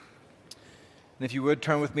And if you would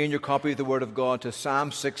turn with me in your copy of the Word of God to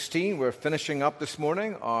Psalm 16. We're finishing up this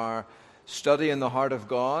morning our study in the heart of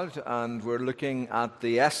God, and we're looking at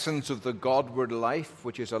the essence of the Godward life,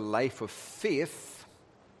 which is a life of faith.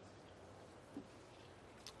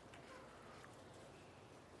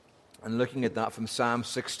 And looking at that from Psalm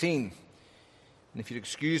 16. And if you'd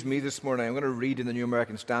excuse me this morning, I'm going to read in the New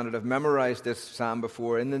American Standard. I've memorized this psalm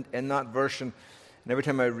before in that version, and every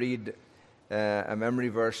time I read a memory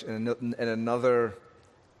verse in another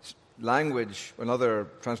language, another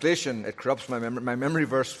translation, it corrupts my memory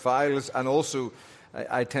verse files, and also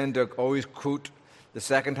I tend to always quote the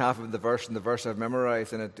second half of the verse and the verse I've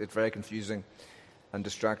memorized, and it's very confusing and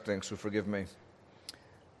distracting, so forgive me.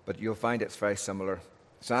 But you'll find it's very similar.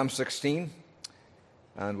 Psalm 16,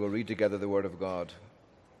 and we'll read together the Word of God.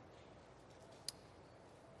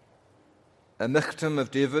 A Michtam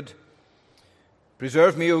of David.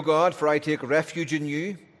 Preserve me, O God, for I take refuge in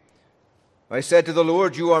you. I said to the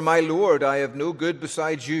Lord, you are my Lord, I have no good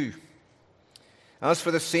besides you. As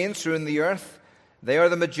for the saints who are in the earth, they are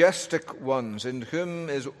the majestic ones, in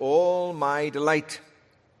whom is all my delight.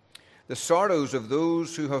 The sorrows of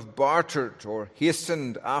those who have bartered or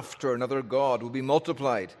hastened after another god will be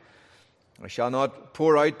multiplied. I shall not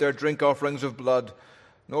pour out their drink offerings of blood,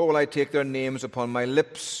 nor will I take their names upon my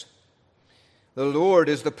lips. The Lord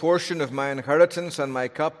is the portion of my inheritance and my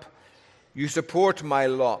cup. You support my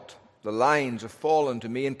lot. The lines have fallen to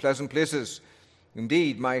me in pleasant places.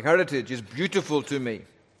 Indeed, my heritage is beautiful to me.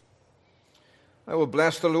 I will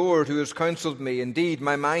bless the Lord who has counseled me. Indeed,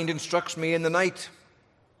 my mind instructs me in the night.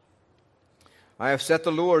 I have set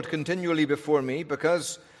the Lord continually before me.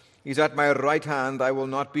 Because he's at my right hand, I will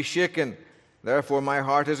not be shaken. Therefore my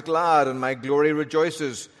heart is glad and my glory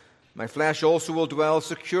rejoices. My flesh also will dwell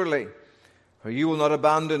securely. For you will not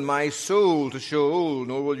abandon my soul to Sheol,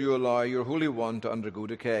 nor will you allow your Holy One to undergo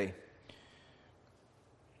decay.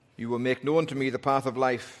 You will make known to me the path of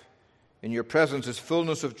life. In your presence is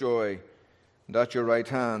fullness of joy, and at your right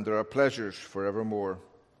hand there are pleasures forevermore.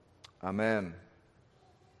 Amen.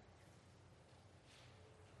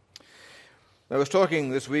 I was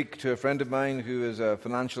talking this week to a friend of mine who is a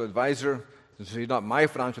financial advisor. He's not my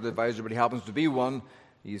financial advisor, but he happens to be one.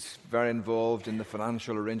 He's very involved in the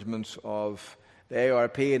financial arrangements of the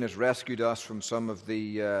ARP and has rescued us from some of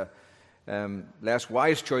the less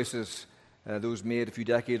wise choices those made a few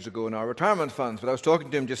decades ago in our retirement funds. But I was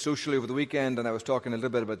talking to him just socially over the weekend, and I was talking a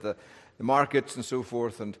little bit about the markets and so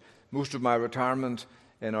forth, and most of my retirement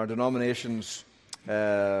in our denominations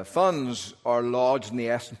funds are lodged in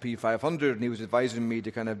the S&P 500, and he was advising me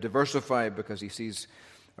to kind of diversify because he sees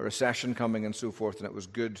a recession coming and so forth, and it was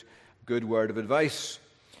good word of advice.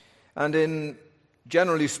 And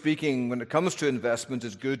generally speaking, when it comes to investment,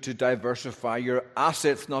 it's good to diversify your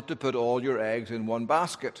assets, not to put all your eggs in one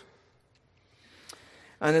basket.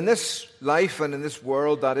 And in this life and in this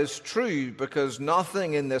world, that is true, because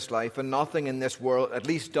nothing in this life and nothing in this world, at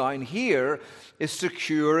least down here, is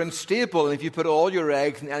secure and stable. And if you put all your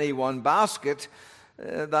eggs in any one basket,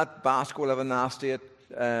 that basket will have a nasty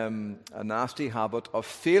habit of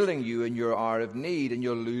failing you in your hour of need, and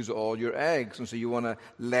you'll lose all your eggs. And so you want to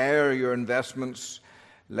layer your investments,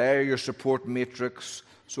 layer your support matrix,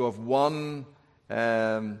 so if one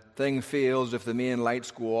thing fails, if the main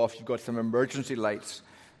lights go off, you've got some emergency lights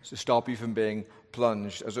to stop you from being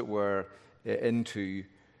plunged, as it were, into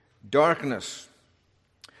darkness.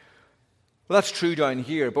 Well, that's true down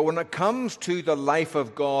here, but when it comes to the life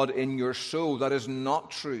of God in your soul, that is not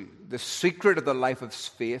true. The secret of the life of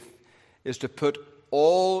faith is to put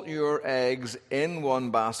all your eggs in one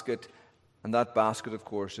basket, and that basket, of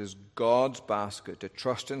course, is God's basket, to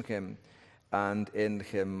trust in Him and in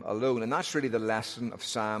Him alone. And that's really the lesson of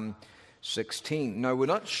Psalm 16. Now, we're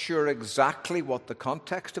not sure exactly what the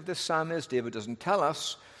context of this psalm is. David doesn't tell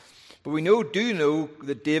us. But we do know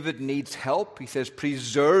that David needs help. He says,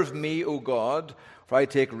 preserve me, O God, for I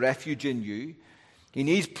take refuge in you. He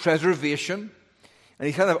needs preservation. And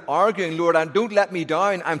he's kind of arguing, Lord, don't let me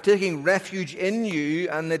down. I'm taking refuge in you,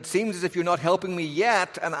 and it seems as if you're not helping me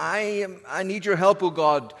yet, and I need your help, O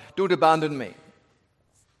God. Don't abandon me.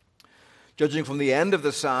 Judging from the end of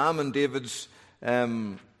the psalm and David's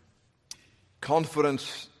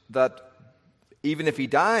confidence that even if he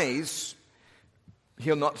dies,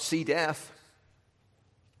 he'll not see death,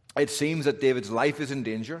 it seems that David's life is in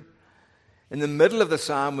danger. In the middle of the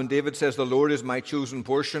psalm, when David says, the Lord is my chosen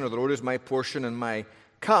portion, or the Lord is my portion and my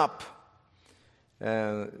cup,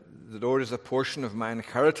 the Lord is the portion of my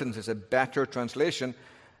inheritance is a better translation.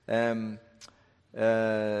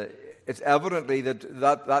 It's evidently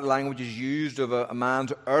that language is used of a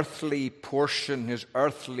man's earthly portion, his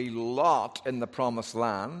earthly lot in the promised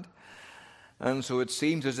land. And so it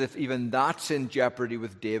seems as if even that's in jeopardy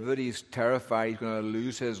with David. He's terrified he's going to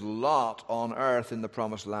lose his lot on earth in the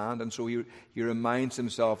promised land. And so he reminds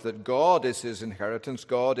himself that God is his inheritance,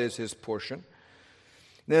 God is his portion.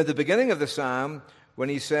 Now, at the beginning of the psalm, when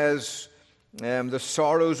he says, the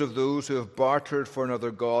sorrows of those who have bartered for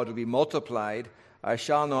another God will be multiplied, I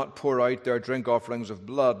shall not pour out their drink offerings of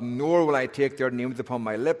blood, nor will I take their names upon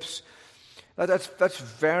my lips. That's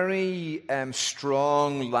very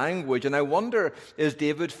strong language. And I wonder, is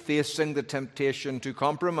David facing the temptation to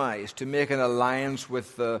compromise, to make an alliance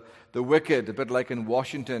with the wicked? A bit like in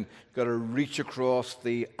Washington, you've got to reach across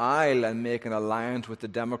the aisle and make an alliance with the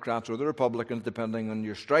Democrats or the Republicans, depending on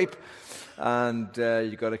your stripe. And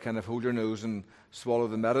you've got to kind of hold your nose and swallow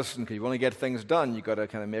the medicine, because you want to get things done. You've got to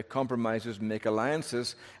kind of make compromises and make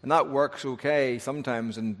alliances. And that works okay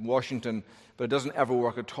sometimes in Washington, but it doesn't ever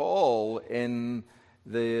work at all in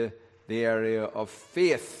the area of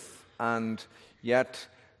faith. And yet,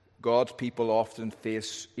 God's people often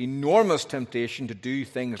face enormous temptation to do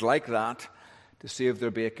things like that, to save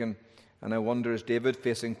their bacon. And I wonder, is David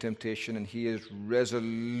facing temptation? And he is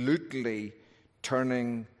resolutely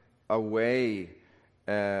turning away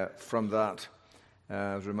from that.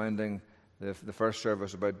 I was reminding the first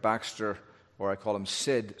service about Baxter, or I call him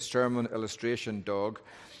Sid, sermon illustration dog.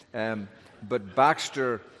 But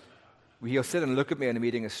Baxter, he'll sit and look at me and I'm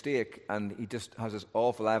eating a steak, and he just has this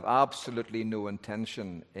awful, I have absolutely no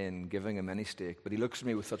intention in giving him any steak, but he looks at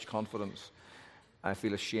me with such confidence, I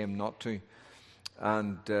feel ashamed not to.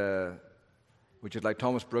 And which is like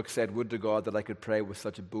Thomas Brooks said, would to God that I could pray with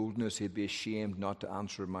such a boldness he'd be ashamed not to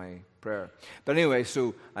answer my prayer. But anyway,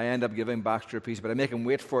 so I end up giving Baxter a piece, but I make him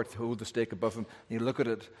wait for it to hold the steak above him. And he'll look at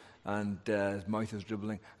it, and his mouth is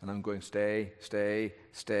dribbling, and I'm going, stay, stay,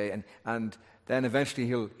 stay. And then eventually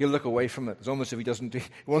he'll look away from it. It's almost as if he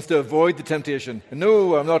wants to avoid the temptation.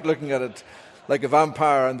 No, I'm not looking at it. Like a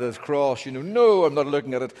vampire on the cross, no, I'm not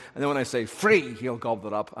looking at it. And then when I say free, he'll gobble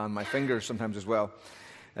it up, and my fingers sometimes as well.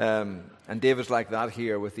 And David's like that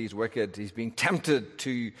here with these wicked. He's being tempted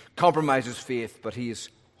to compromise his faith, but he's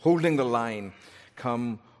holding the line,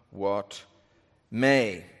 come what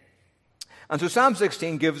may. And so Psalm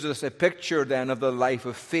 16 gives us a picture then of the life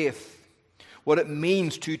of faith, what it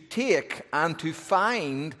means to take and to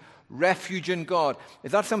find refuge in God.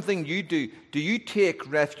 Is that something you do? Do you take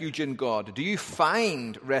refuge in God? Do you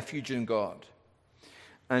find refuge in God?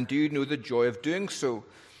 And do you know the joy of doing so?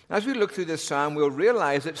 As we look through this psalm, we'll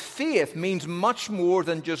realize that faith means much more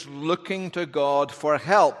than just looking to God for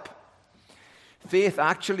help. Faith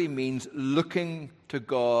actually means looking to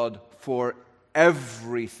God for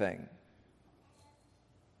everything.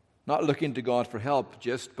 Not looking to God for help,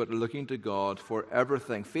 but looking to God for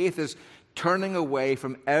everything. Faith is turning away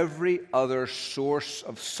from every other source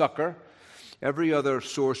of succor, every other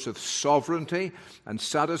source of sovereignty and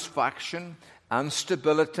satisfaction and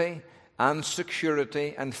stability and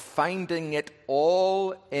security, and finding it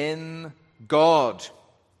all in God.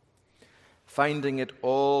 Finding it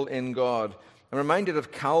all in God. I'm reminded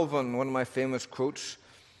of Calvin, one of my famous quotes.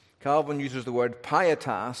 Calvin uses the word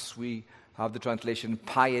pietas. We have the translation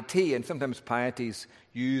piety, and sometimes piety is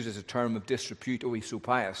used as a term of disrepute. Oh, he's so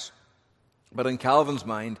pious. But in Calvin's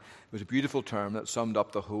mind, it was a beautiful term that summed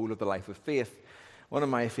up the whole of the life of faith. One of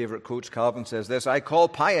my favorite quotes, Calvin says this, I call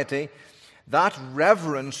piety that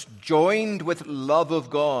reverence joined with love of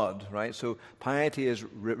God, right? So piety is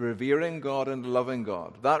revering God and loving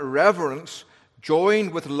God. That reverence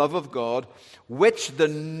joined with love of God, which the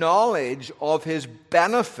knowledge of his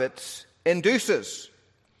benefits induces.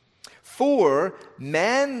 For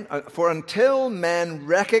until men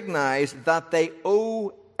recognize that they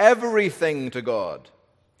owe everything to God,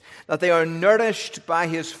 that they are nourished by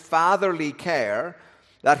his fatherly care,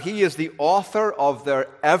 that he is the author of their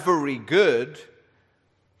every good,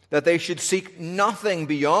 that they should seek nothing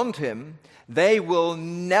beyond him, they will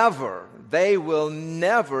never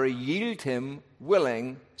yield him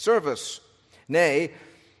willing service. Nay,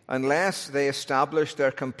 unless they establish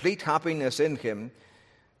their complete happiness in him,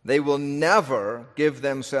 they will never give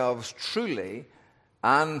themselves truly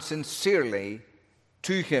and sincerely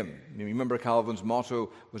to him. You remember Calvin's motto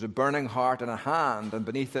was a burning heart and a hand, and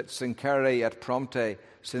beneath it, sincere et prompte,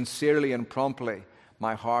 sincerely and promptly,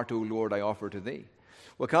 my heart, O Lord, I offer to thee.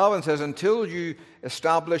 Well, Calvin says, until you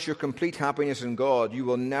establish your complete happiness in God, you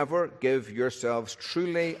will never give yourselves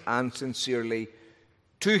truly and sincerely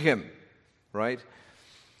to him, right?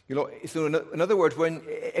 So in other words,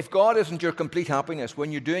 if God isn't your complete happiness,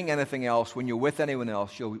 when you're doing anything else, when you're with anyone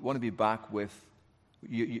else, you'll want to be back with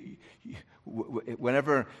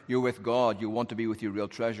whenever you're with God, you want to be with your real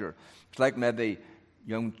treasure. It's like maybe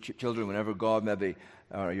young children, whenever God maybe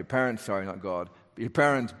or your parents, sorry, not God, but your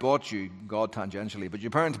parents bought you, God tangentially, but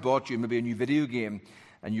your parents bought you maybe a new video game,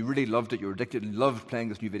 and you really loved it, you were addicted and loved playing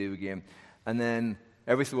this new video game, and then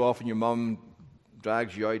every so often your mum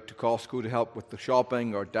drags you out to Costco to help with the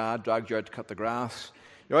shopping, or dad drags you out to cut the grass.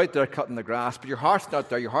 You're out there cutting the grass, but your heart's not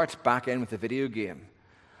there, your heart's back in with the video game.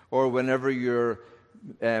 Or whenever you're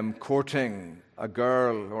courting a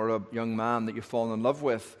girl or a young man that you've fallen in love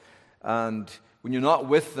with, and when you're not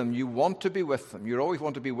with them, you want to be with them. You always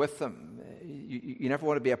want to be with them. You never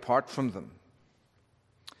want to be apart from them.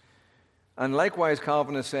 And likewise,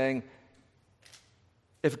 Calvin is saying,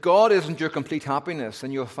 if God isn't your complete happiness,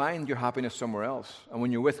 then you'll find your happiness somewhere else. And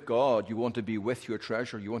when you're with God, you want to be with your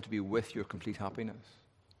treasure. You want to be with your complete happiness.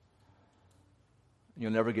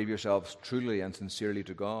 You'll never give yourselves truly and sincerely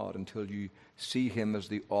to God until you see Him as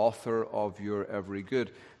the author of your every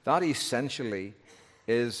good. That essentially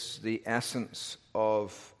is the essence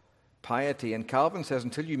of piety. And Calvin says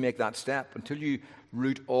until you make that step, until you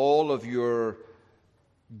root all of your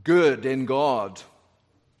good in God,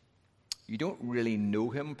 you don't really know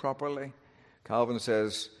Him properly. Calvin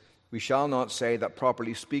says, we shall not say that,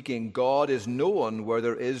 properly speaking, God is known where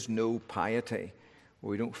there is no piety,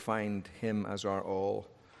 where we don't find Him as our all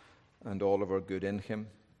and all of our good in Him.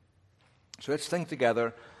 So let's think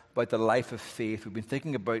together about the life of faith. We've been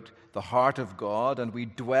thinking about the heart of God, and we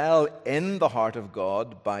dwell in the heart of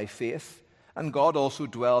God by faith, and God also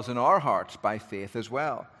dwells in our hearts by faith as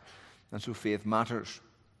well. And so faith matters.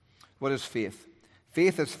 What is faith?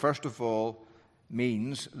 Faith is, first of all,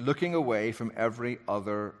 means looking away from every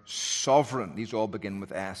other sovereign. These all begin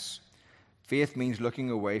with S. Faith means looking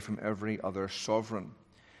away from every other sovereign.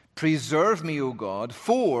 Preserve me, O God,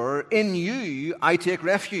 for in you I take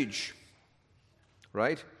refuge.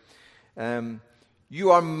 Right?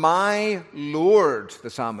 You are my Lord, the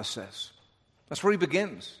psalmist says. That's where he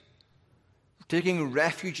begins. Taking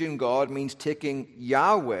refuge in God means taking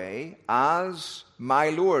Yahweh as my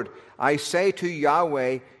Lord. I say to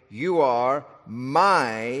Yahweh, you are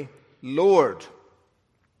my Lord.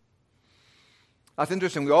 That's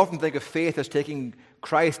interesting. We often think of faith as taking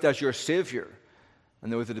Christ as your Savior.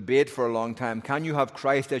 And there was a debate for a long time. Can you have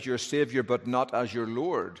Christ as your Savior but not as your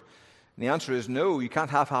Lord? And the answer is no. You can't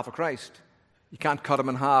have half of Christ. You can't cut him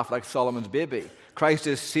in half like Solomon's baby. Christ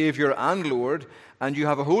is Savior and Lord, and you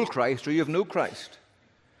have a whole Christ or you have no Christ.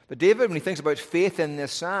 But David, when he thinks about faith in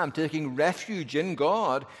this psalm, taking refuge in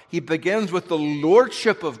God, he begins with the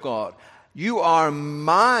lordship of God. You are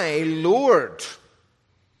my Lord,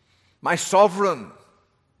 my sovereign,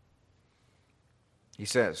 he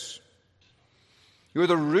says. You are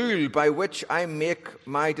the rule by which I make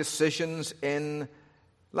my decisions in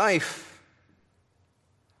life.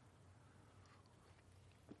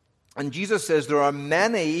 And Jesus says there are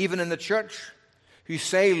many, even in the church, who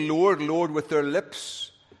say, Lord, Lord, with their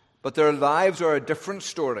lips, but their lives are a different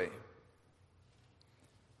story.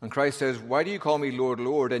 And Christ says, why do you call me Lord,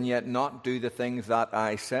 Lord, and yet not do the things that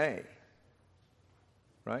I say?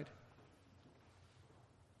 Right?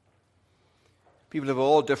 People have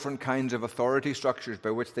all different kinds of authority structures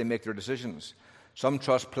by which they make their decisions. Some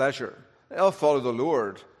trust pleasure. They'll follow the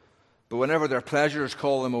Lord. But whenever their pleasures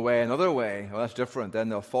call them away another way, well, that's different. Then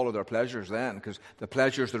they'll follow their pleasures then, because the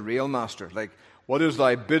pleasure is the real master. Like, what is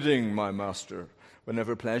thy bidding, my master?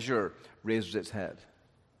 Whenever pleasure raises its head.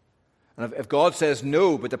 And if God says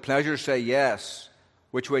no, but the pleasures say yes,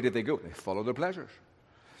 which way did they go? They follow their pleasures.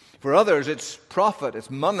 For others, it's profit, it's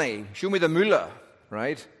money. Show me the mullah,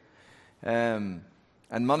 right? And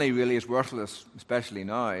money really is worthless, especially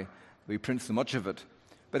now. We print so much of it.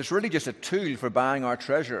 But it's really just a tool for buying our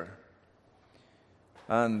treasure.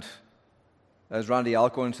 And as Randy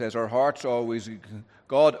Alcorn says, our hearts always,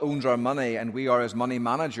 God owns our money and we are his money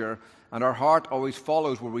manager, and our heart always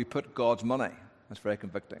follows where we put God's money. That's very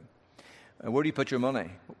convicting. And where do you put your money?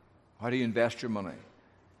 How do you invest your money?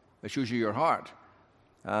 It shows you your heart.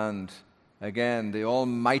 And again, the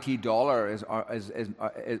almighty dollar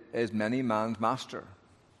is many man's master.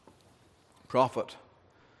 Profit.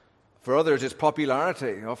 For others, it's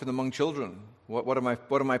popularity, often among children. What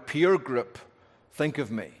do my peer group think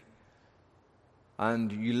of me?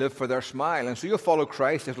 And you live for their smile. And so you'll follow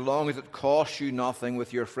Christ as long as it costs you nothing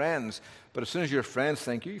with your friends. But as soon as your friends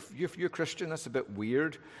think, you're Christian, that's a bit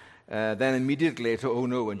weird, then immediately it's, oh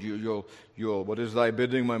no, and you'll, what is thy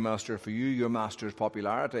bidding, my master? For you, your master's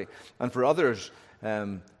popularity. And for others,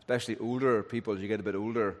 especially older people, as you get a bit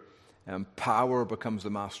older, power becomes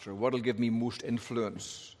the master. What will give me most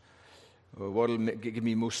influence? What will give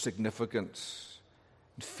me most significance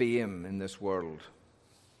and fame in this world?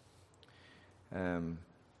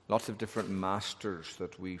 Lots of different masters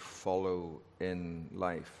that we follow in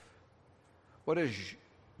life. What is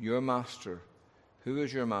Your master. Who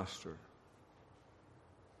is your master?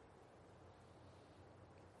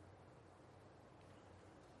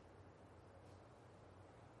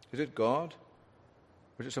 Is it God?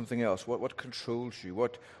 Or is it something else? What controls you?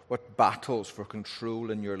 What battles for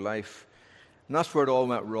control in your life? And that's where it all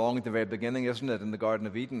went wrong at the very beginning, isn't it, in the Garden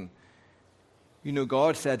of Eden? You know,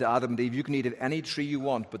 God said to Adam and Eve, you can eat of any tree you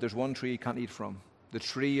want, but there's one tree you can't eat from. The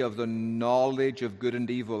tree of the knowledge of good and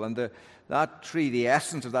evil. And that tree, the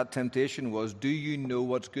essence of that temptation was, do you know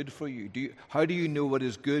what's good for you? How do you know what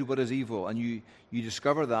is good, what is evil? And you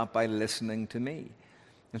discover that by listening to me.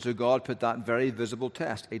 And so God put that very visible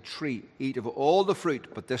test. A tree, eat of all the fruit,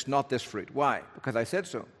 but not this fruit. Why? Because I said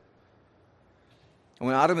so. And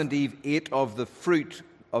when Adam and Eve ate of the fruit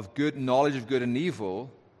of good knowledge of good and evil,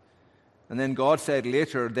 and then God said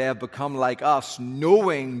later, they have become like us,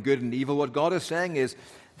 knowing good and evil. What God is saying is,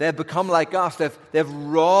 they have become like us. They've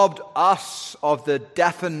robbed us of the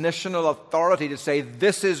definitional authority to say,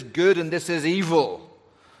 this is good and this is evil.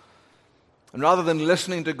 And rather than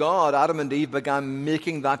listening to God, Adam and Eve began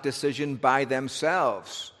making that decision by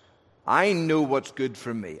themselves. I know what's good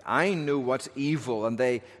for me. I know what's evil. And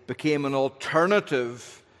they became an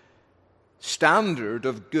alternative standard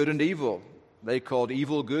of good and evil. They called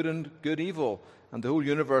evil good and good evil. And the whole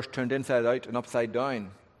universe turned inside out and upside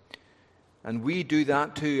down. And we do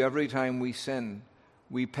that too every time we sin.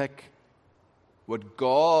 We pick what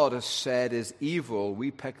God has said is evil.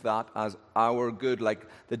 We pick that as our good. Like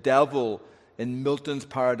the devil in Milton's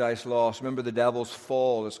Paradise Lost. Remember, the devil's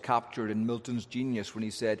fall is captured in Milton's genius when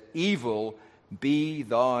he said, evil, be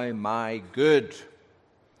thou my good.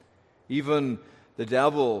 Even the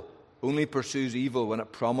devil only pursues evil when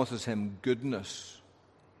it promises him goodness.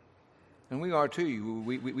 And we are too.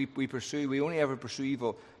 We only ever pursue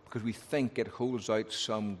evil because we think it holds out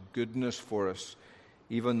some goodness for us,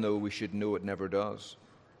 even though we should know it never does.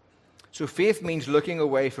 So faith means looking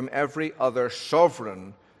away from every other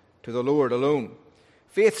sovereign to the Lord alone.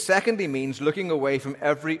 Faith, secondly, means looking away from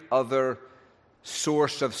every other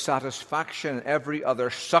source of satisfaction, every other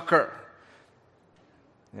succor.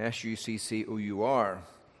 S-U-C-C-O-U-R.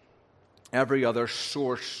 Every other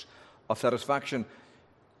source of satisfaction.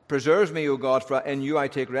 Preserve me, O God, for in you I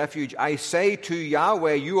take refuge. I say to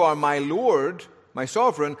Yahweh, you are my Lord, my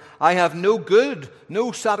sovereign. I have no good,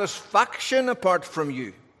 no satisfaction apart from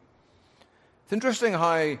you. It's interesting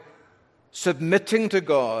how submitting to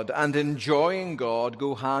God and enjoying God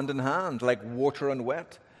go hand in hand, like water and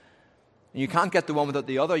wet. And you can't get the one without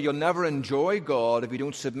the other. You'll never enjoy God if you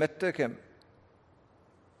don't submit to Him.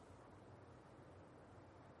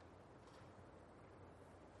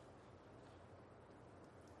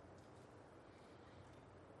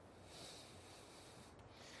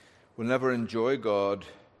 We'll never enjoy God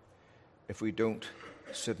if we don't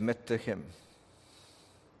submit to Him.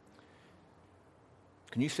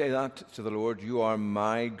 Can you say that to the Lord? You are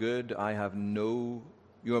my good. You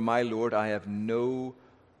are my Lord. I have no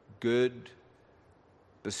good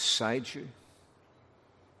beside you.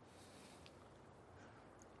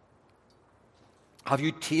 Have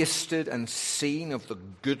you tasted and seen of the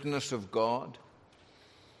goodness of God?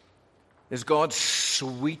 Is God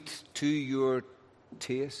sweet to your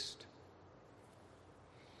taste?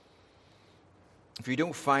 If you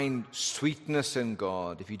don't find sweetness in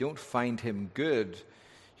God, if you don't find Him good,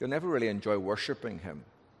 you'll never really enjoy worshiping Him.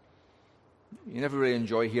 You never really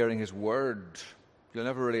enjoy hearing His word. You'll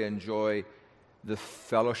never really enjoy the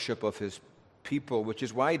fellowship of His people, which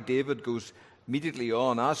is why David goes immediately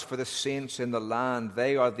on, as for the saints in the land,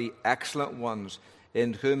 they are the excellent ones,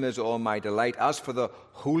 in whom is all my delight. As for the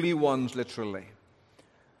holy ones, literally,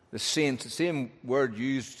 the saints, the same word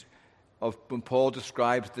used of when Paul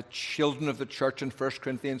describes the children of the church in 1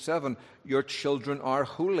 Corinthians 7. Your children are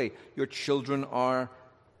holy. Your children are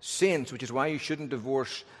saints, which is why you shouldn't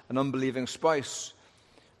divorce an unbelieving spouse.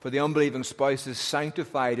 For the unbelieving spouse is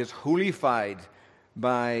sanctified, is holified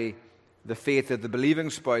by the faith of the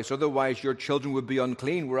believing spouse. Otherwise, your children would be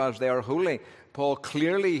unclean, whereas they are holy. Paul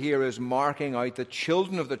clearly here is marking out the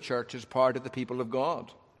children of the church as part of the people of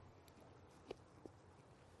God.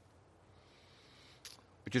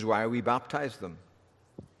 Which is why we baptize them.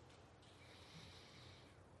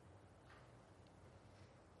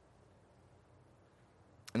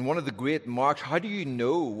 And one of the great marks, how do you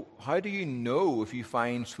know if you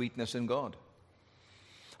find sweetness in God?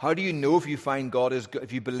 How do you know if you find God is good,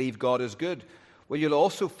 if you believe God is good? Well, you'll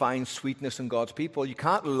also find sweetness in God's people. You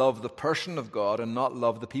can't love the person of God and not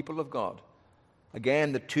love the people of God.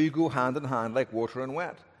 Again, the two go hand in hand like water and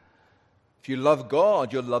wet. If you love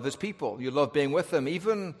God, you'll love His people. You'll love being with them,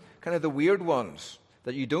 even kind of the weird ones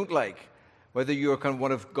that you don't like. Whether you're kind of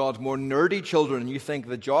one of God's more nerdy children and you think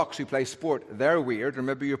the jocks who play sport, they're weird, or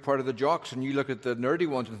maybe you're part of the jocks and you look at the nerdy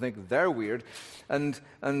ones and think they're weird, and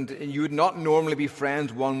you would not normally be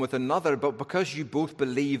friends one with another, but because you both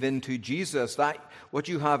believe into Jesus, that what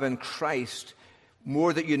you have in Christ,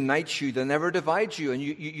 more that unites you than ever divides you, and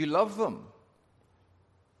you love them.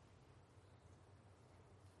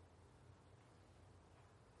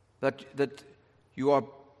 That you are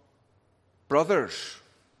brothers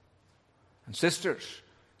and sisters,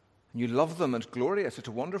 and you love them. It's glorious. It's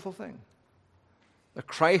a wonderful thing. That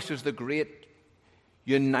Christ is the great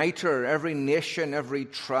uniter, every nation, every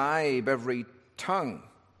tribe, every tongue.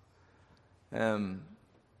 There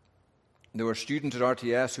were students at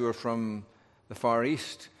RTS who were from the Far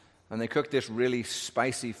East, and they cooked this really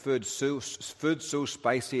spicy food so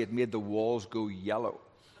spicy it made the walls go yellow.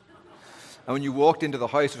 And when you walked into the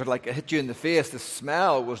house, it was like it hit you in the face. The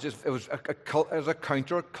smell was just, it was a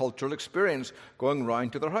counter-cultural experience going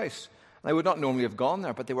round to their house. And I would not normally have gone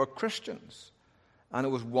there, but they were Christians. And it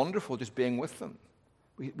was wonderful just being with them.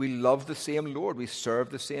 We love the same Lord. We serve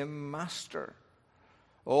the same Master.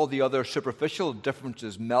 All the other superficial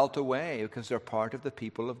differences melt away because they're part of the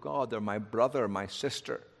people of God. They're my brother, my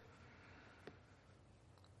sister.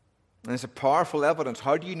 And it's a powerful evidence.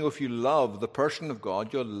 How do you know if you love the person of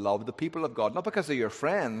God, you'll love the people of God? Not because they're your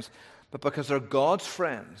friends, but because they're God's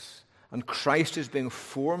friends, and Christ is being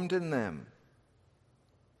formed in them.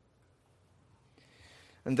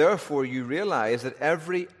 And therefore, you realize that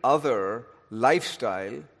every other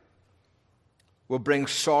lifestyle will bring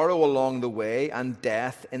sorrow along the way and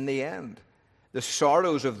death in the end. The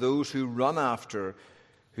sorrows of those who run after,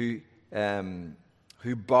 who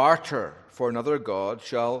barter for another god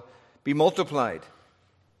shall be multiplied.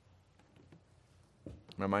 I'm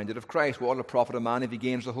reminded of Christ. What will it profit a man if he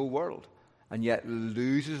gains the whole world and yet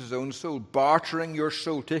loses his own soul? Bartering your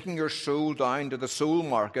soul, taking your soul down to the soul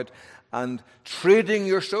market and trading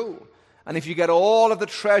your soul. And if you get all of the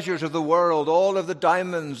treasures of the world, all of the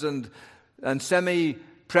diamonds and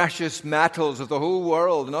semi-precious metals of the whole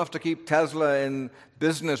world, enough to keep Tesla in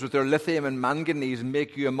business with their lithium and manganese and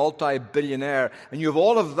make you a multi-billionaire, and you have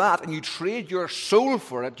all of that and you trade your soul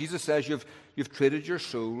for it, Jesus says you've traded your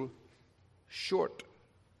soul short.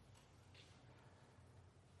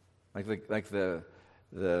 Like the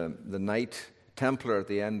Knight Templar at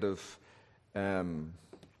the end of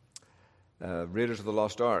Raiders of the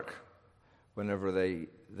Lost Ark, whenever the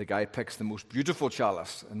guy picks the most beautiful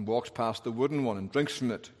chalice and walks past the wooden one and drinks from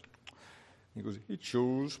it. He goes, he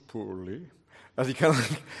chose poorly. As he kind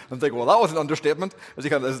of, I'm thinking, well, that was an understatement. As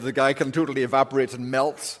the guy kind of totally evaporates and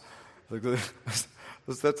melts. It was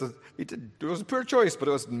a poor choice, but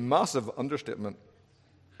it was a massive understatement.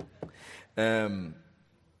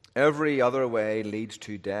 Every other way leads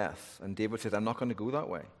to death. And David says, I'm not going to go that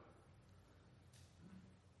way.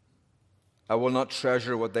 I will not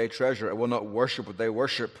treasure what they treasure. I will not worship what they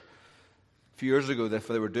worship. A few years ago, they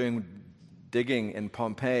were doing digging in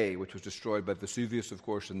Pompeii, which was destroyed by Vesuvius, of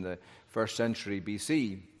course, in the 1st century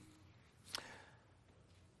BC.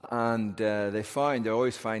 And they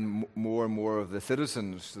always find more and more of the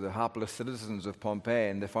citizens, the hapless citizens of Pompeii,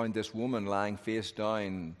 and they found this woman lying face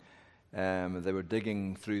down. They were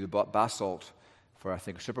digging through the basalt for, I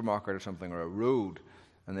think, a supermarket or something, or a road,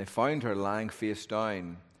 and they found her lying face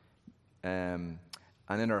down, and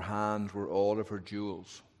in her hand were all of her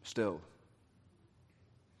jewels still.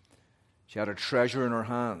 She had her treasure in her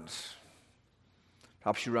hands.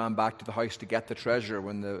 Perhaps she ran back to the house to get the treasure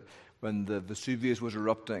when the Vesuvius was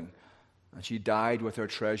erupting, and she died with her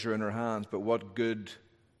treasure in her hands. But what good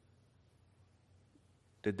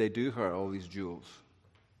did they do her, all these jewels?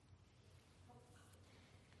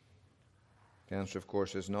 The answer, of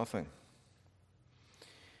course, is nothing.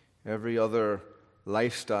 Every other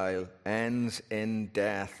lifestyle ends in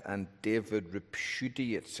death, and David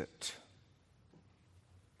repudiates it.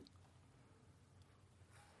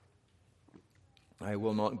 I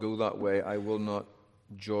will not go that way. I will not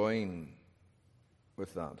join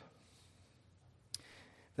with that.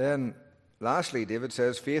 Then, lastly, David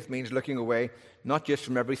says, faith means looking away not just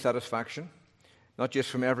from every satisfaction, not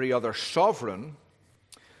just from every other sovereign,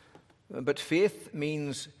 but faith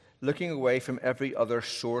means looking away from every other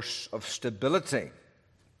source of stability.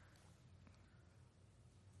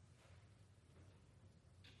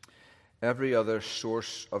 Every other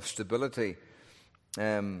source of stability.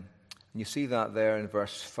 You see that there in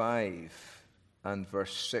verse 5 and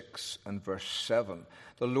verse 6 and verse 7.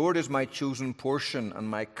 The Lord is my chosen portion and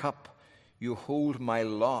my cup. You hold my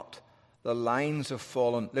lot. The lines have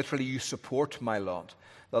fallen. Literally, you support my lot.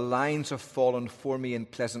 The lines have fallen for me in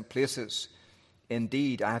pleasant places.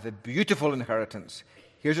 Indeed, I have a beautiful inheritance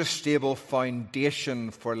Here's a stable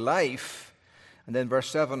foundation for life. And then verse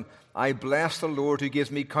 7, I bless the Lord who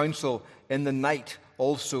gives me counsel. In the night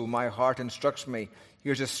also my heart instructs me.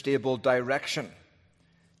 Here's a stable direction.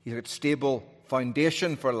 He's got a stable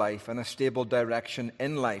foundation for life and a stable direction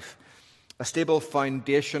in life. A stable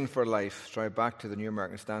foundation for life. Sorry, back to the New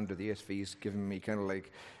American Standard. The ESV's giving me kind of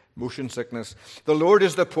like motion sickness. The Lord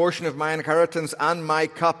is the portion of my inheritance and my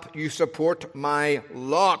cup. You support my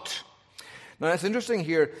lot. Now, it's interesting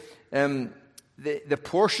here. The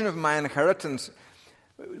portion of my inheritance,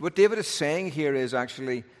 what David is saying here is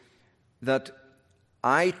actually that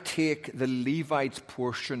I take the Levites'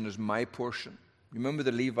 portion as my portion. Remember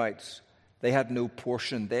the Levites? They had no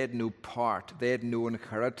portion. They had no part. They had no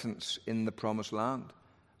inheritance in the promised land.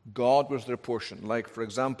 God was their portion. Like, for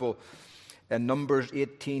example, in Numbers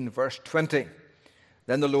 18, verse 20,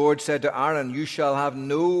 then the Lord said to Aaron, you shall have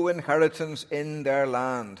no inheritance in their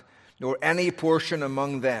land, nor any portion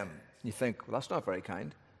among them. You think, well, that's not very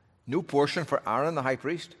kind. No portion for Aaron, the high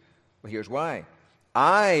priest? Well, here's why.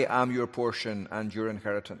 I am your portion and your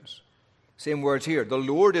inheritance. Same words here. The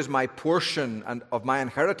Lord is my portion and of my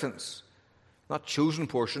inheritance. Not chosen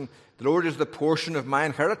portion. The Lord is the portion of my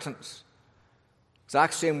inheritance.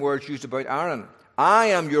 Exact same words used about Aaron. I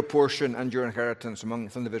am your portion and your inheritance among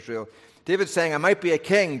the sons of Israel. David's saying, I might be a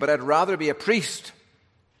king, but I'd rather be a priest.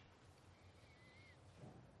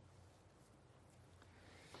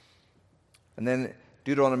 And then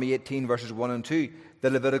Deuteronomy 18, verses 1 and 2. The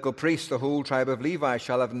Levitical priests, the whole tribe of Levi,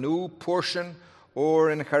 shall have no portion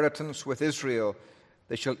or inheritance with Israel.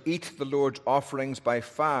 They shall eat the Lord's offerings by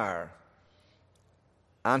fire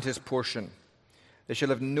and his portion. They shall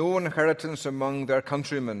have no inheritance among their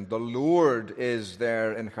countrymen. The Lord is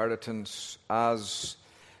their inheritance, as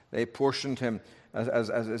they portioned him,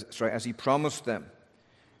 as he promised them.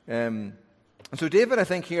 And so David, I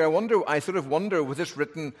think here, I sort of wonder, was this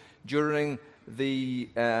written during the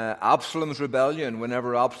Absalom's rebellion,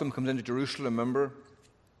 whenever Absalom comes into Jerusalem, remember?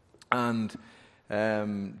 And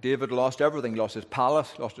David lost everything. He lost his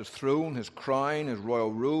palace, lost his throne, his crown, his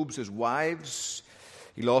royal robes, his wives.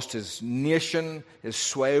 He lost his nation, his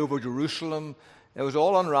sway over Jerusalem. It was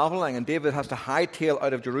all unraveling, and David has to hightail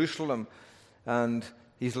out of Jerusalem, and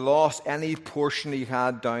he's lost any portion he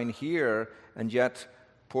had down here, and yet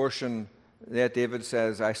David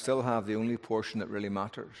says, I still have the only portion that really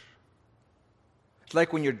matters. It's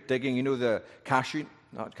like when you're digging, you know, the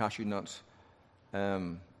not cashew nuts,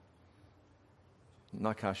 not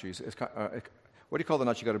cashews. What do you call the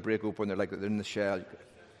nuts you got to break open? They're in the shell.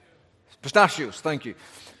 Pistachios, thank you.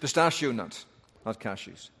 Pistachio nuts, not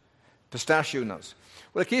cashews. Pistachio nuts.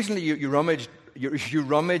 Well, occasionally you rummage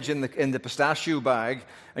in the pistachio bag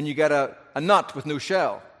and you get a nut with no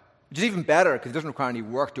shell, which is even better because it doesn't require any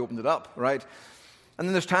work to open it up, right? And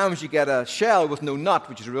then there's times you get a shell with no nut,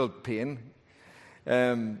 which is a real pain.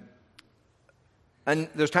 And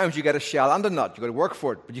there's times you get a shell and a nut. You've got to work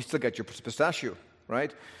for it, but you still get your pistachio,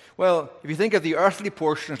 right? Well, if you think of the earthly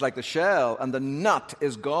portions like the shell and the nut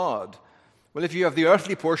is God, well, if you have the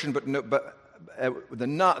earthly portion but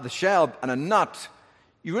the shell and a nut,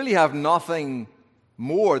 you really have nothing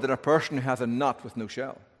more than a person who has a nut with no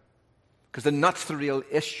shell. Because the nut's the real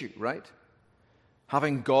issue, right?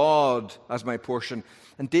 Having God as my portion.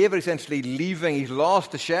 And David essentially he's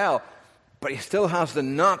lost the shell, but he still has the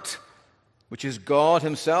nut, which is God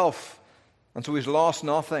himself. And so he's lost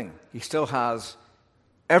nothing. He still has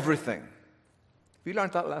everything. Have you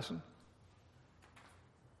learned that lesson?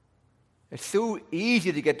 It's so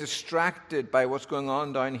easy to get distracted by what's going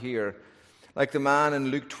on down here. Like the man in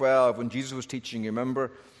Luke 12 when Jesus was teaching, you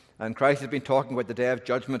remember? And Christ has been talking about the day of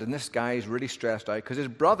judgment, and this guy is really stressed out because his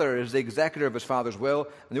brother is the executor of his father's will,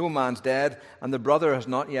 and the old man's dead, and the brother has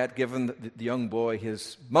not yet given the young boy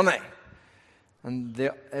his money. And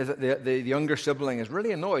the younger sibling is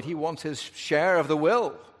really annoyed. He wants his share of the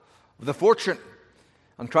will, of the fortune.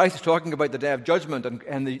 And Christ is talking about the day of judgment,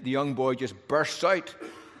 and the young boy just bursts out.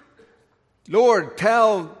 Lord,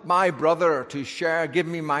 tell my brother to give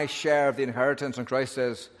me my share of the inheritance. And Christ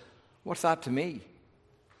says, what's that to me?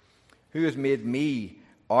 Who has made me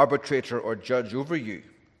arbitrator or judge over you?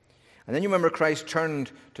 And then you remember Christ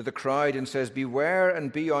turned to the crowd and says, beware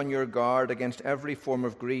and be on your guard against every form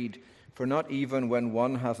of greed, for not even when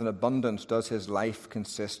one has an abundance does his life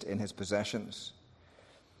consist in his possessions.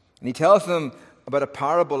 And he tells them about a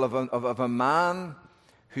parable of a man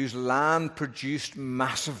whose land produced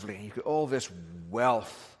massively. He got all this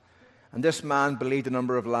wealth. And this man believed a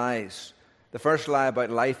number of lies. The first lie about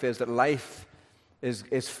life is that life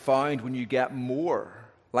is found when you get more.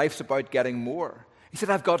 Life's about getting more. He said,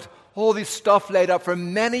 I've got all this stuff laid up for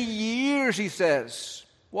many years, he says.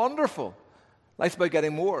 Wonderful. Life's about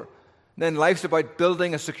getting more. And then life's about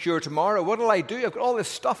building a secure tomorrow. What will I do? I've got all this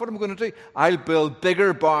stuff. What am I going to do? I'll build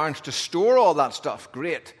bigger barns to store all that stuff.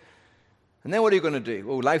 Great. And then what are you going to do?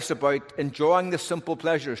 Oh, life's about enjoying the simple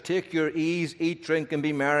pleasures. Take your ease, eat, drink, and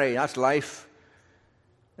be merry. That's life.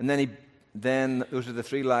 And then those are the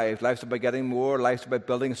three lives. Life's about getting more. Life's about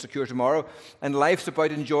building a secure tomorrow. And life's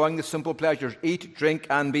about enjoying the simple pleasures. Eat, drink,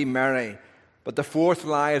 and be merry. But the fourth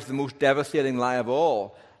lie is the most devastating lie of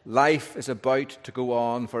all. Life is about to go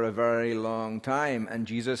on for a very long time. And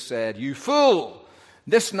Jesus said, "You fool!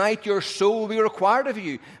 This night your soul will be required of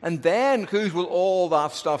you. And then whose will all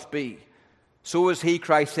that stuff be? So is he,"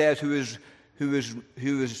 Christ says, who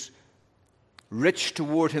is rich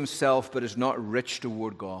toward himself but is not rich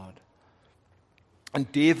toward God.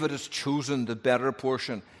 And David has chosen the better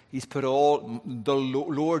portion. He's put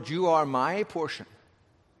Lord, you are my portion.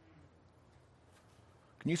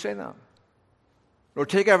 Can you say that? Or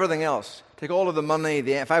take everything else. Take all of the money,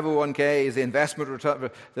 the 501ks,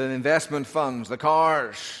 the investment funds, the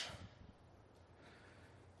cars.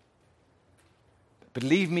 But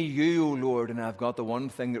leave me you, O Lord, and I've got the one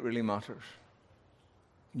thing that really matters.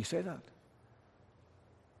 Can you say that?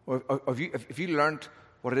 Or if you learnt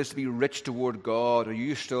what it is to be rich toward God, are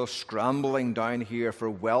you still scrambling down here for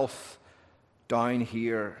wealth down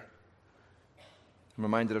here? I'm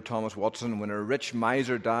reminded of Thomas Watson. When a rich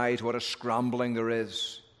miser dies, what a scrambling there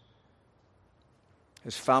is.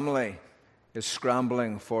 His family is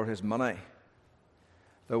scrambling for his money.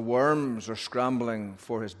 The worms are scrambling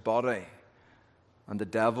for his body. And the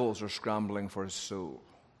devils are scrambling for his soul.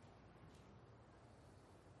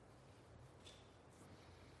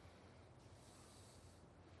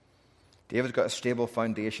 David's got a stable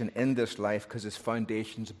foundation in this life because his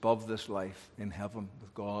foundation's above this life in heaven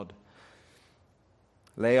with God.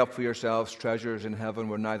 Lay up for yourselves treasures in heaven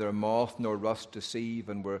where neither moth nor rust deceive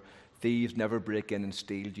and where thieves never break in and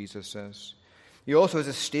steal, Jesus says. He also has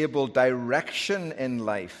a stable direction in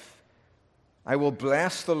life. I will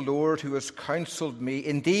bless the Lord who has counseled me.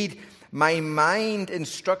 Indeed, my mind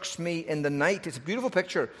instructs me in the night. It's a beautiful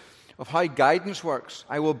picture of how guidance works.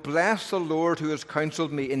 I will bless the Lord who has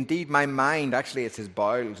counseled me. Indeed, my mind, actually it's his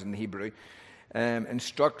bowels in Hebrew,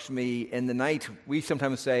 instructs me in the night. We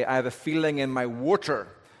sometimes say, I have a feeling in my water.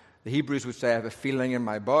 The Hebrews would say, I have a feeling in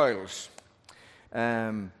my bowels.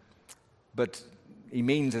 But he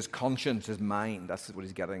means his conscience, his mind. That's what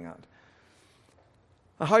he's getting at.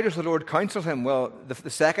 And how does the Lord counsel him? Well, the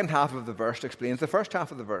second half of the verse explains the first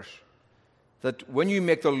half of the verse. That when you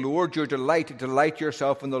make the Lord your delight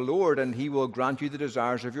yourself in the Lord, and he will grant you the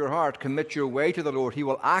desires of your heart. Commit your way to the Lord. He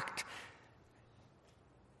will act.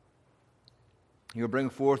 He will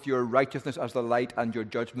bring forth your righteousness as the light and your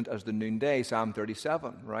judgment as the noonday, Psalm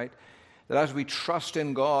 37, right? That as we trust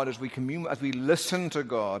in God, as we commune, as we listen to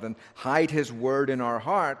God and hide his word in our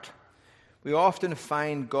heart, we often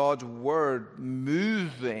find God's word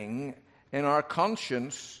moving in our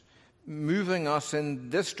conscience, moving us in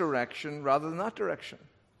this direction rather than that direction.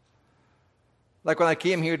 Like when I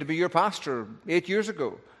came here to be your pastor 8 years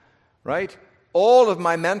ago, right? All of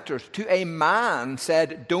my mentors, to a man,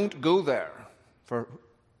 said, don't go there, for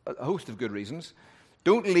a host of good reasons.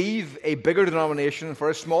 Don't leave a bigger denomination for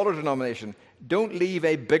a smaller denomination. Don't leave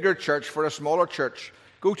a bigger church for a smaller church.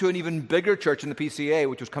 Go to an even bigger church in the PCA,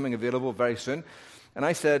 which was coming available very soon. And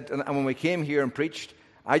I said, and when we came here and preached,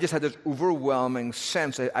 I just had this overwhelming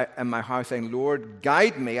sense in my heart saying, Lord,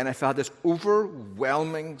 guide me. And I felt this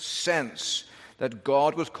overwhelming sense that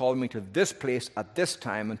God was calling me to this place at this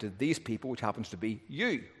time and to these people, which happens to be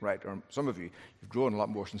you, right? Or some of you. You've grown a lot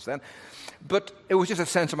more since then. But it was just a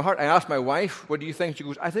sense in my heart. I asked my wife, what do you think? She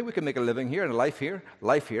goes, I think we can make a living here and a life here,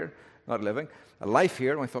 not living, a life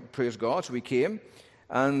here. And I thought, praise God. So we came.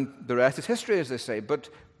 And the rest is history, as they say. But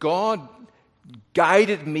God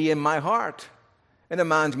guided me in my heart. In a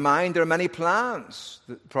man's mind, there are many plans,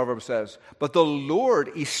 the proverb says. But the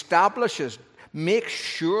Lord establishes, makes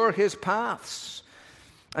sure his paths.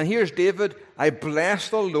 And here's David, I bless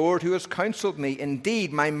the Lord who has counseled me.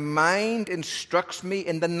 Indeed, my mind instructs me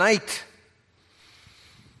in the night.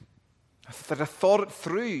 That I thought it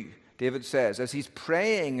through, David says, as he's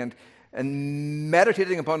praying and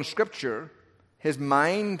meditating upon Scripture. His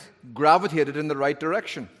mind gravitated in the right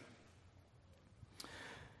direction.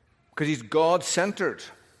 Because he's God-centered.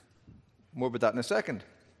 More about that in a second.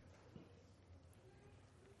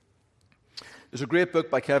 There's a great book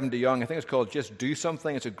by Kevin DeYoung. I think it's called Just Do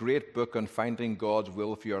Something. It's a great book on finding God's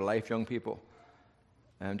will for your life, young people.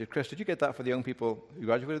 Chris, did you get that for the young people who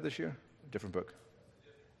graduated this year? Different book.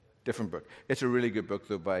 Different book. It's a really good book,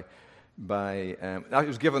 though, it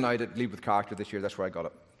was given out at Lead with Character this year. That's where I got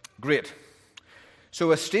it. Great.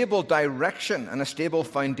 So a stable direction and a stable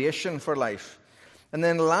foundation for life. And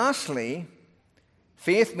then lastly,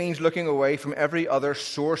 faith means looking away from every other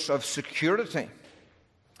source of security.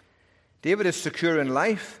 David is secure in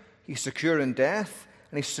life, he's secure in death,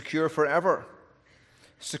 and he's secure forever.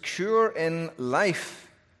 Secure in life.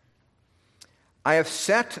 I have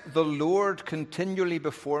set the Lord continually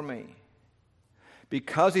before me.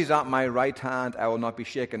 Because he's at my right hand, I will not be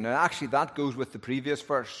shaken. Now, actually, that goes with the previous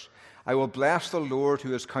verse. I will bless the Lord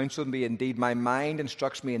who has counseled me. Indeed, my mind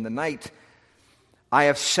instructs me in the night. I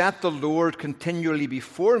have set the Lord continually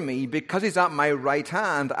before me. Because he's at my right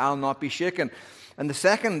hand, I'll not be shaken. And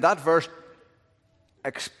that verse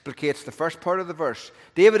explicates the first part of the verse.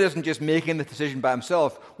 David isn't just making the decision by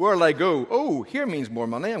himself. Where'll I go? Oh, here means more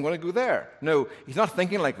money. I'm going to go there. No, he's not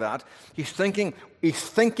thinking like that. He's thinking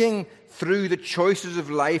through the choices of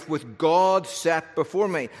life with God set before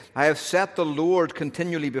me. I have set the Lord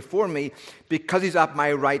continually before me because he's at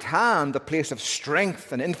my right hand, the place of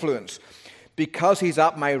strength and influence. Because he's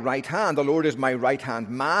at my right hand, the Lord is my right-hand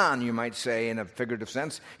man, you might say, in a figurative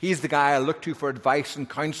sense. He's the guy I look to for advice and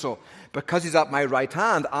counsel. Because he's at my right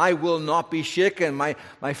hand, I will not be shaken. My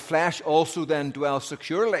flesh also then dwells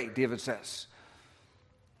securely, David says.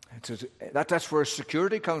 That's where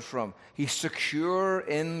security comes from. He's secure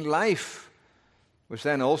in life, which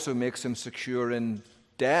then also makes him secure in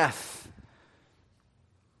death.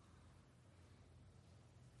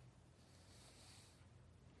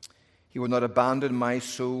 He will not abandon my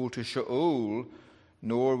soul to Sheol,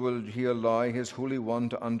 nor will he allow his Holy One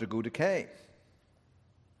to undergo decay.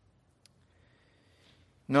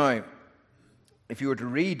 Now, if you were to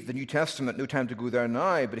read the New Testament, no time to go there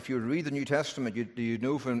now, but if you were to read the New Testament, you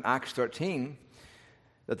know from Acts 13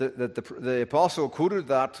 that the apostle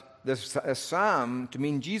quoted this psalm to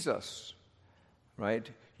mean Jesus, right?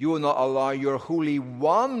 You will not allow your Holy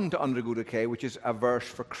One to undergo decay, which is a verse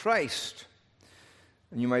for Christ.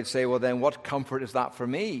 And you might say, well, then what comfort is that for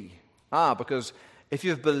me? Because if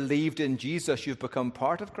you've believed in Jesus, you've become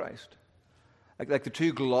part of Christ. Like the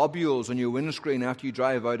two globules on your windscreen after you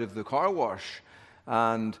drive out of the car wash.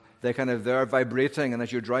 And they're vibrating, and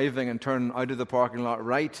as you're driving and turn out of the parking lot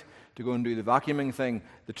right to go and do the vacuuming thing,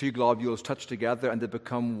 the two globules touch together and they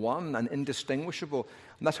become one and indistinguishable.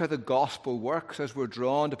 And that's how the gospel works. As we're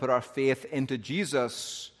drawn to put our faith into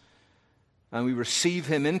Jesus, and we receive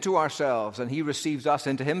him into ourselves, and he receives us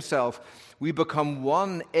into himself, we become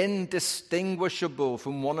one, indistinguishable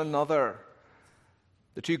from one another.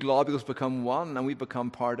 The two globules become one, and we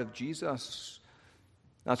become part of Jesus.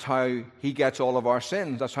 That's how he gets all of our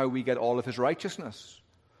sins. That's how we get all of his righteousness.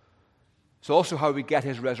 It's also how we get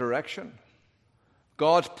his resurrection.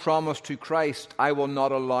 God's promise to Christ, I will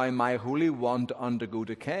not allow my Holy One to undergo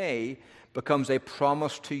decay, becomes a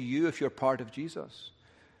promise to you if you're part of Jesus.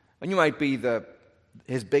 And you might be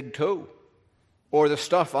his big toe or the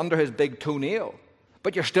stuff under his big toenail,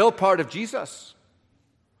 but you're still part of Jesus.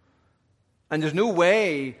 And there's no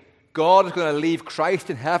way God is going to leave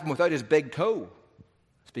Christ in heaven without his big toe,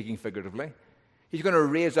 speaking figuratively. He's going to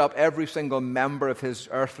raise up every single member of his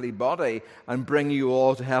earthly body and bring you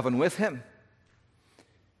all to heaven with him.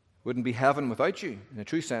 Wouldn't be heaven without you, in a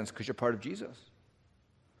true sense, because you're part of Jesus.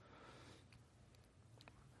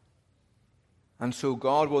 And so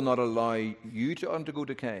God will not allow you to undergo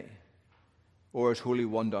decay, or his Holy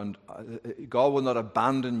One God will not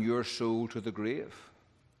abandon your soul to the grave.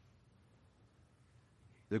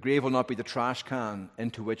 The grave will not be the trash can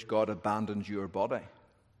into which God abandons your body.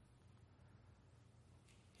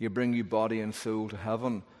 He'll bring you body and soul to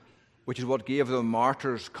heaven, which is what gave the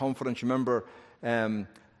martyrs confidence. You remember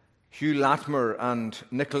Hugh Latimer and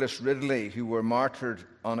Nicholas Ridley, who were martyred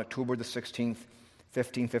on October the 16th,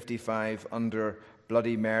 1555, under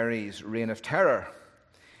Bloody Mary's reign of terror.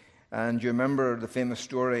 And you remember the famous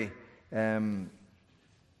story,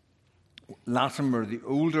 Latimer, the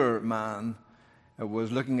older man, was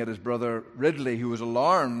looking at his brother Ridley, who was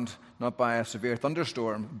alarmed not by a severe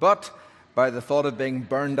thunderstorm, but by the thought of being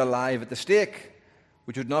burned alive at the stake,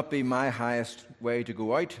 which would not be my highest way to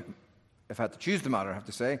go out, if I had to choose the matter, I have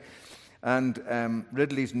to say. And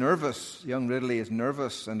Ridley's nervous. Young Ridley is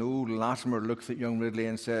nervous, and old Latimer looks at young Ridley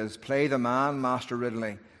and says, "Play the man, Master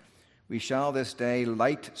Ridley. We shall this day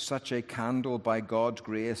light such a candle by God's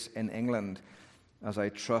grace in England as I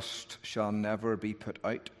trust shall never be put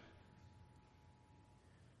out."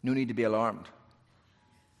 No need to be alarmed.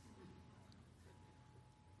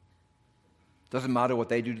 Doesn't matter what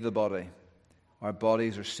they do to the body. Our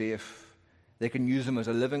bodies are safe. They can use them as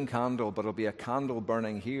a living candle, but it'll be a candle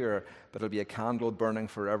burning here, but it'll be a candle burning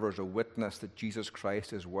forever as a witness that Jesus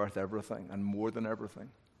Christ is worth everything and more than everything.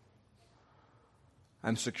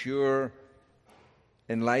 I'm secure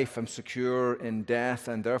in life, I'm secure in death,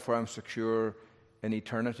 and therefore I'm secure in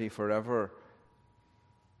eternity forever.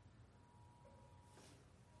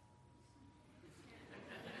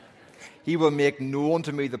 He will make known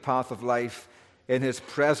to me the path of life. In his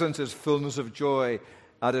presence is fullness of joy.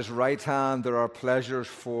 At his right hand there are pleasures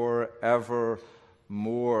forevermore.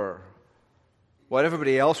 What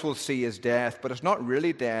everybody else will see is death, but it's not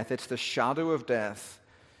really death. It's the shadow of death.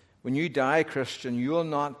 When you die, Christian,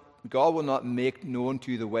 God will not make known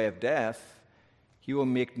to you the way of death. He will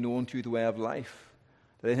make known to you the way of life.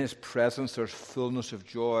 That in his presence there's fullness of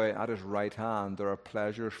joy. At his right hand there are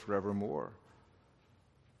pleasures forevermore.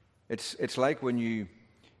 It's like when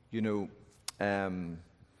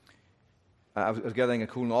I was getting a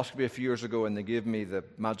colonoscopy a few years ago, and they gave me the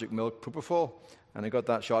magic milk propofol, and I got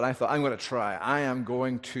that shot. I thought, I'm going to try. I am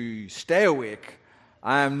going to stay awake.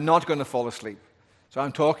 I am not going to fall asleep. So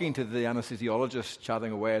I'm talking to the anesthesiologist,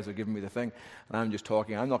 chatting away as they're giving me the thing, and I'm just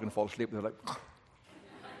talking. I'm not going to fall asleep. They're like,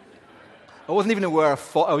 I wasn't even aware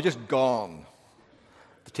I was just gone.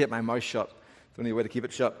 To tape my mouth shut. It's the only way to keep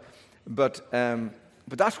it shut. But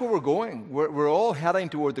that's where we're going. We're all heading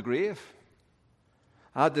toward the grave.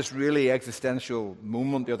 I had this really existential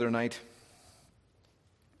moment the other night.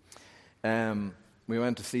 We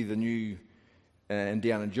went to see the new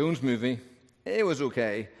Indiana Jones movie. It was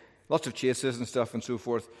okay. Lots of chases and stuff and so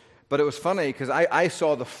forth. But it was funny because I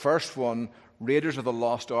saw the first one, Raiders of the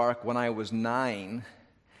Lost Ark, when I was 9.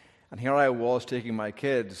 And here I was taking my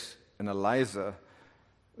kids, and Eliza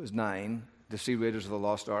was 9, to see Raiders of the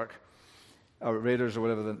Lost Ark. Or Raiders, or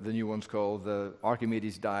whatever the new one's called, the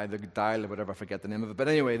Archimedes Dial, or whatever, I forget the name of it. But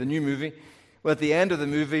anyway, the new movie. Well, at the end of the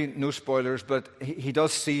movie, no spoilers, but he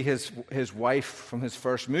does see his wife from his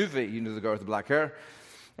first movie, the girl with the black hair.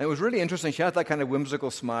 And it was really interesting. She had that kind of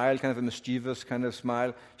whimsical smile, kind of a mischievous kind of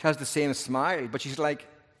smile. She has the same smile, but she's like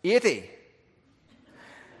 80.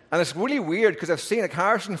 And it's really weird because I've seen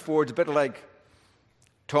Harrison Ford's a bit like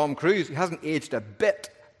Tom Cruise. He hasn't aged a bit.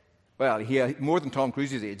 Well, he had more than Tom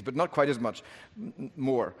Cruise's age, but not quite as much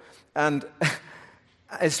more. And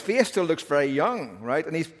his face still looks very young, right?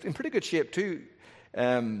 And he's in pretty good shape too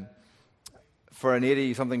for an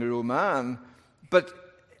 80-something-year-old man. But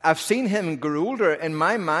I've seen him grow older. In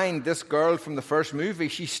my mind, this girl from the first movie,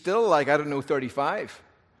 she's still like, 35.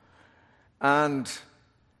 And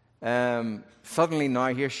suddenly now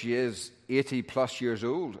here she is, 80-plus years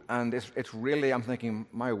old. And it's really, I'm thinking,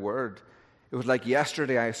 my word. It was like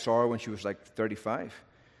yesterday I saw her when she was like 35,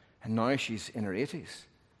 and now she's in her 80s.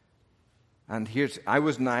 And I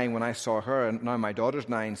was 9 when I saw her, and now my daughter's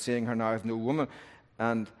 9, seeing her now as no woman.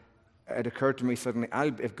 And it occurred to me suddenly,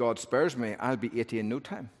 if God spares me, I'll be 80 in no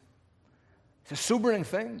time. It's a sobering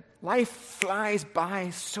thing. Life flies by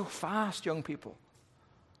so fast, young people.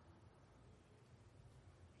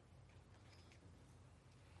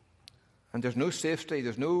 And there's no safety,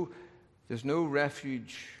 there's no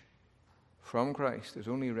refuge from Christ. There's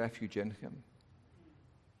only refuge in him.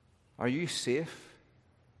 Are you safe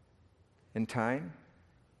in time?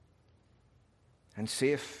 And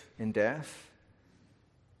safe in death?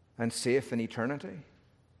 And safe in eternity?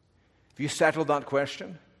 Have you settled that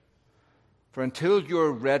question? For until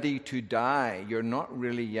you're ready to die, you're not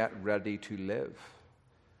really yet ready to live.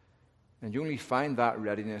 And you only find that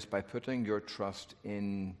readiness by putting your trust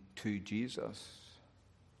into Jesus.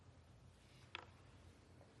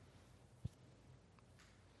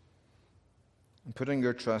 And putting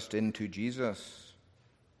your trust into Jesus,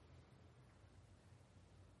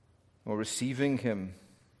 or receiving him,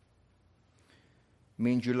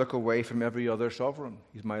 means you look away from every other sovereign.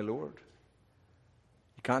 He's my Lord.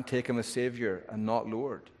 You can't take him as Savior and not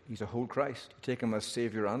Lord. He's a whole Christ. You take him as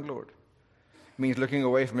Savior and Lord. It means looking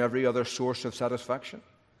away from every other source of satisfaction.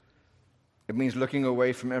 It means looking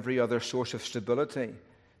away from every other source of stability,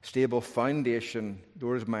 stable foundation.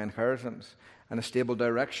 Lord is my inheritance, and a stable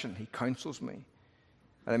direction. He counsels me.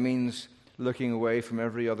 And it means looking away from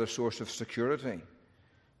every other source of security.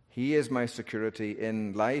 He is my security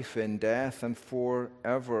in life, in death, and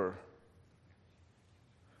forever.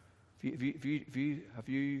 Have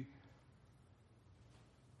you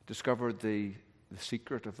discovered the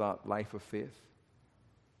secret of that life of faith?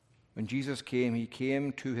 When Jesus came, he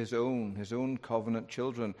came to his own covenant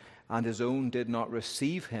children, and his own did not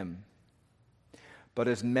receive him. But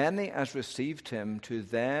as many as received him, to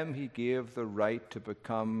them he gave the right to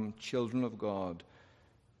become children of God,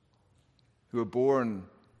 who are born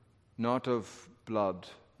not of blood,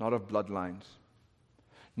 not of bloodlines,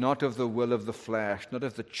 not of the will of the flesh, not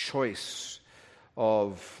of the choice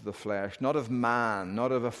of the flesh, not of man,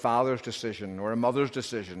 not of a father's decision or a mother's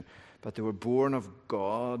decision, but they were born of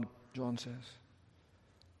God, John says.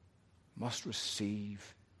 must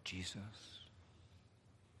receive Jesus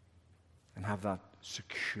and have that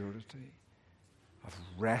security of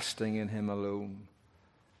resting in him alone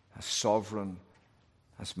as sovereign,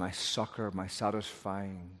 as my succor, my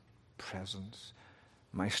satisfying presence,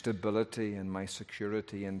 my stability and my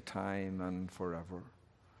security in time and forever.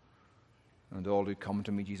 And all who come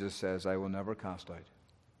to me, Jesus says, I will never cast out.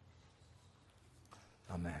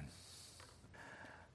 Amen.